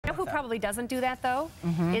probably doesn't do that, though,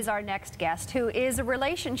 is our next guest, who is a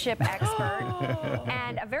relationship expert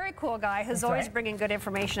and a very cool guy who's always bringing good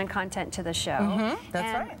information and content to the show.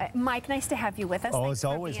 That's right. Mike, nice to have you with us. Oh, Thanks it's for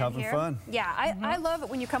always being having here. fun. Yeah, I love it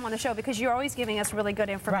when you come on the show because you're always giving us really good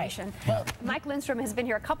information. Well, Mike Lindstrom has been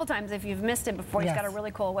here a couple times. If you've missed him before, he's got a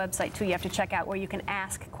really cool website, too, you have to check out where you can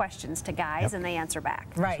ask questions to guys and they answer back.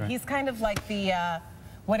 Right. He's kind of like the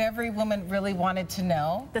what every woman really wanted to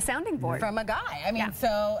know. The sounding board. From a guy. I mean,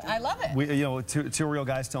 so I love it. We, you know, two real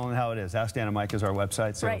guys telling how it is. Ask Dan and Mike is our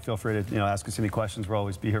website, so feel free to ask us any questions. We'll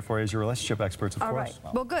always be here for you as your relationship experts, of course. All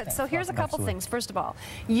right. Well, good. So here's a couple things. First of all,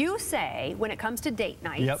 you say when it comes to date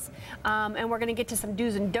nights, and we're going to get to some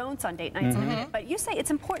do's and don'ts on date nights in a minute, but you say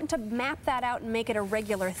it's important to map that out and make it a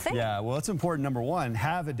regular thing. Yeah, well, it's important, number one,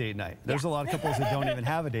 have a date night. There's a lot of couples that don't even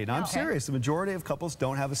have a date night. I'm serious. The majority of couples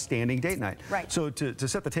don't have a standing date night. Right. So to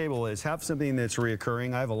set the table is have something that's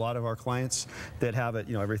reoccurring. I have a lot of our clients that have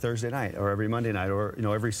it, every Thursday night or every Monday night or,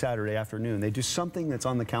 every Saturday afternoon. They do something that's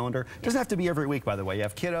on the calendar. It doesn't have to be every week, by the way. You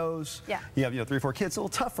have kiddos. You have, 3 or 4 kids. A little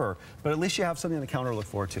tougher, but at least you have something on the calendar to look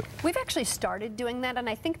forward to. We've actually started doing that, and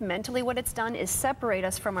I think mentally what it's done is separate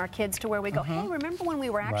us from our kids to where we go, hey, remember when we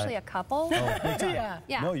were actually a couple?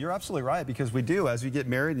 No, you're absolutely right, because we do. As you get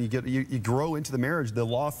married and you grow into the marriage, the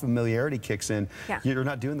law of familiarity kicks in. You're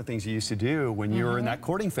not doing the things you used to do when you were in that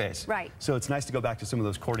courting phase. Right. So it's nice to go back to some of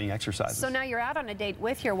those courting exercises. So now you're out on a date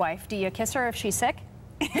with your wife. Do you kiss her if she's sick?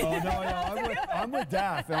 Oh no, I'm with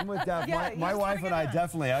Daff. I'm with Daff. My wife and I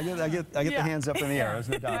definitely. I get the hands up in the air. There's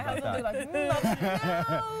no doubt about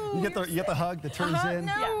that. You get the hug that turns in.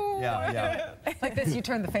 No. Yeah. Like this, you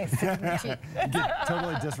turn the face. You get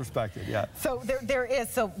totally disrespected. Yeah. So there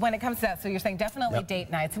is. So when it comes to that, so you're saying definitely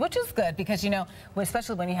date nights, which is good because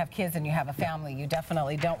especially when you have kids and you have a family, you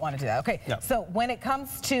definitely don't want to do that. Okay. So when it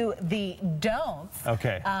comes to the don'ts,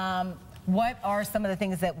 what are some of the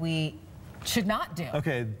things that we should not do?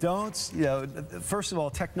 Okay, don'ts, first of all,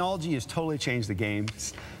 technology has totally changed the game.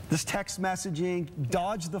 This text messaging,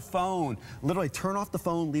 dodge the phone. Literally turn off the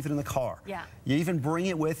phone, leave it in the car. You even bring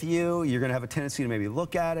it with you, you're gonna have a tendency to maybe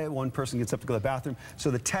look at it. One person gets up to go to the bathroom.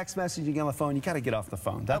 So the text messaging on the phone, you gotta get off the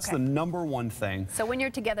phone. That's the #1 thing. So when you're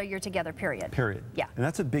together, period. Period. Yeah. And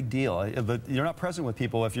that's a big deal. You're not present with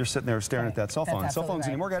people if you're sitting there staring at that cell phone. Cell phones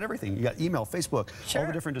anymore got everything. You got email, Facebook, all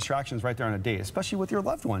the different distractions right there on a date, especially with your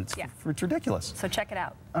loved ones. It's ridiculous. So check it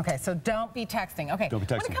out. Okay, so don't be texting. Okay, don't be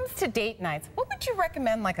texting. When it comes to date nights, what would you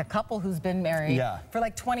recommend, like a couple who's been married for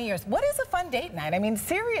like 20 years? What is a fun date night? I mean,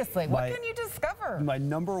 seriously, what can you discover? My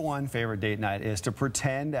 #1 favorite date night is to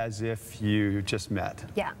pretend as if you just met.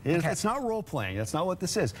 It's not role playing. That's not what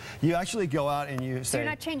this is. You actually go out and you say. So you're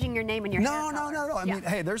not changing your name and your hair color. No. I mean,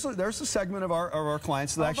 hey, there's a segment of our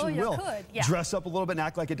clients that actually will dress up a little bit and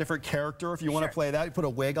act like a different character. If you want to play that, you put a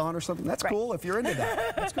wig on or something. That's cool if you're into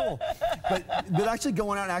that. That's cool. But actually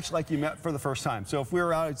going out and actually like you met for the first time. So if we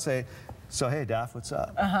were out, I'd say, so hey, Daff, what's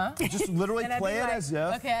up? Just literally play it as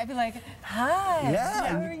if. Okay, I'd be like, hi.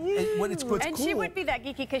 How are you? It's cool. She would be that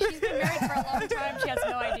geeky because she's been married for a long time. She has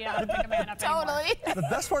no idea how to pick a man up anymore. The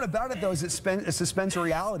best part about it, though, is it suspends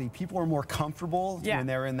reality. People are more comfortable when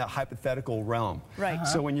they're in that hypothetical realm. Right.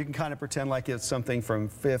 So when you can kind of pretend like it's something from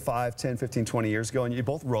 5, 10, 15, 20 years ago, and you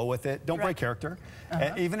both roll with it. Don't break character.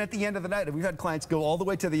 And even at the end of the night, we've had clients go all the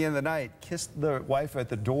way to the end of the night, kiss the wife at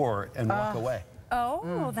the door, and walk away.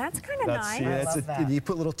 Oh, that's kind of nice. You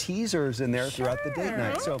put little teasers in there throughout the date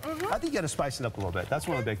night. So I think you got to spice it up a little bit. That's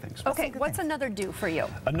one of the big things. Okay, what's another do for you?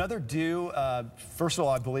 Another do, first of all,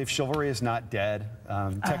 I believe chivalry is not dead.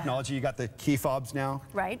 Technology, you got the key fobs now.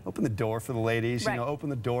 Right. Open the door for the ladies, open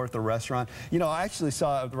the door at the restaurant. I actually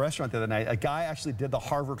saw at the restaurant the other night, a guy actually did the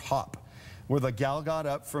Harvard hop, where the gal got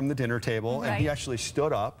up from the dinner table and he actually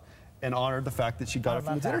stood up and honored the fact that she got it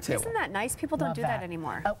from the dinner table. Isn't that nice? People don't do that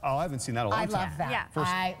anymore. Oh, I haven't seen that in a long time. I love that.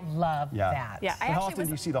 I love that. Yeah. How often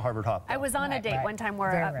do you see the Harvard hop? I was on a date one time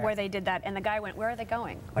where they did that, and the guy went, "Where are they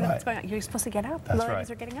going? What's going on? You're supposed to get up. The ladies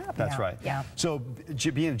are getting up." That's right. Yeah. So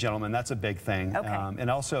being a gentleman, that's a big thing. Okay. And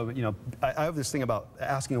also, I have this thing about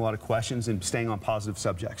asking a lot of questions and staying on positive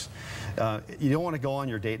subjects. You don't want to go on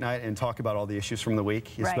your date night and talk about all the issues from the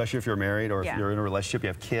week, especially if you're married or if you're in a relationship, you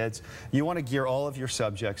have kids. You want to gear all of your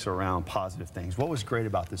subjects around positive things. What was great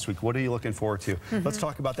about this week? What are you looking forward to? Let's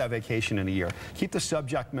talk about that vacation in a year. Keep the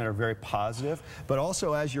subject matter very positive, but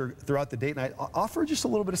also as you're throughout the date night, offer just a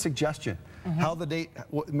little bit of suggestion. How the date,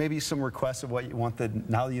 maybe some requests of what you want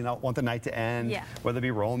want the night to end, whether it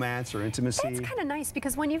be romance or intimacy. It's kind of nice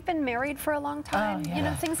because when you've been married for a long time,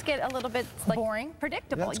 things get a little bit boring,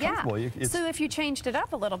 predictable. So if you changed it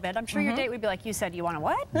up a little bit, I'm sure your date would be like, "You said you want to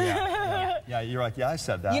what?" Yeah, you're like, "Yeah, I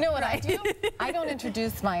said that." You know what I do? I don't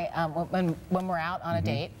introduce my when we're out on a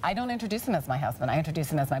date, I don't introduce him as my husband. I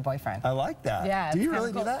introduce him as my boyfriend. I like that. Yeah. Do you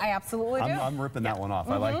really do that? I absolutely do. I'm ripping that one off.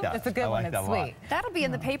 I like that. It's a good one. It's sweet. That'll be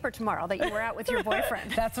in the paper tomorrow that you were out with your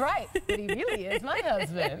boyfriend. That's right. But he really is my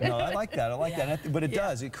husband. No, I like that. I like that. But it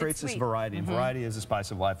does. It creates this variety. And variety is the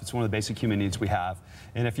spice of life. It's one of the basic human needs we have.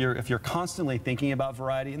 And if you're constantly thinking about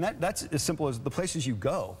variety, and that's as simple as the places you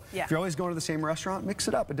go. Yeah. If you're always going to the same restaurant, mix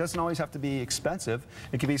it up. It doesn't always have to be expensive.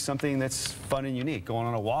 It could be something that's fun and unique. Going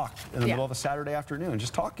on a walk in the middle of a Saturday afternoon,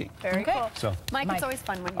 just talking. Very cool. So, Mike, it's always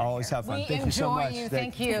fun when you're always here. have fun. We Thank you so much.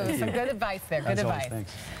 Thank you. Some good advice there. Good advice.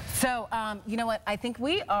 Thanks. So, you know what? I think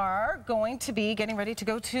we are going to be getting ready to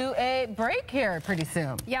go to a break here pretty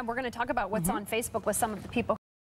soon. Yeah, we're going to talk about what's on Facebook with some of the people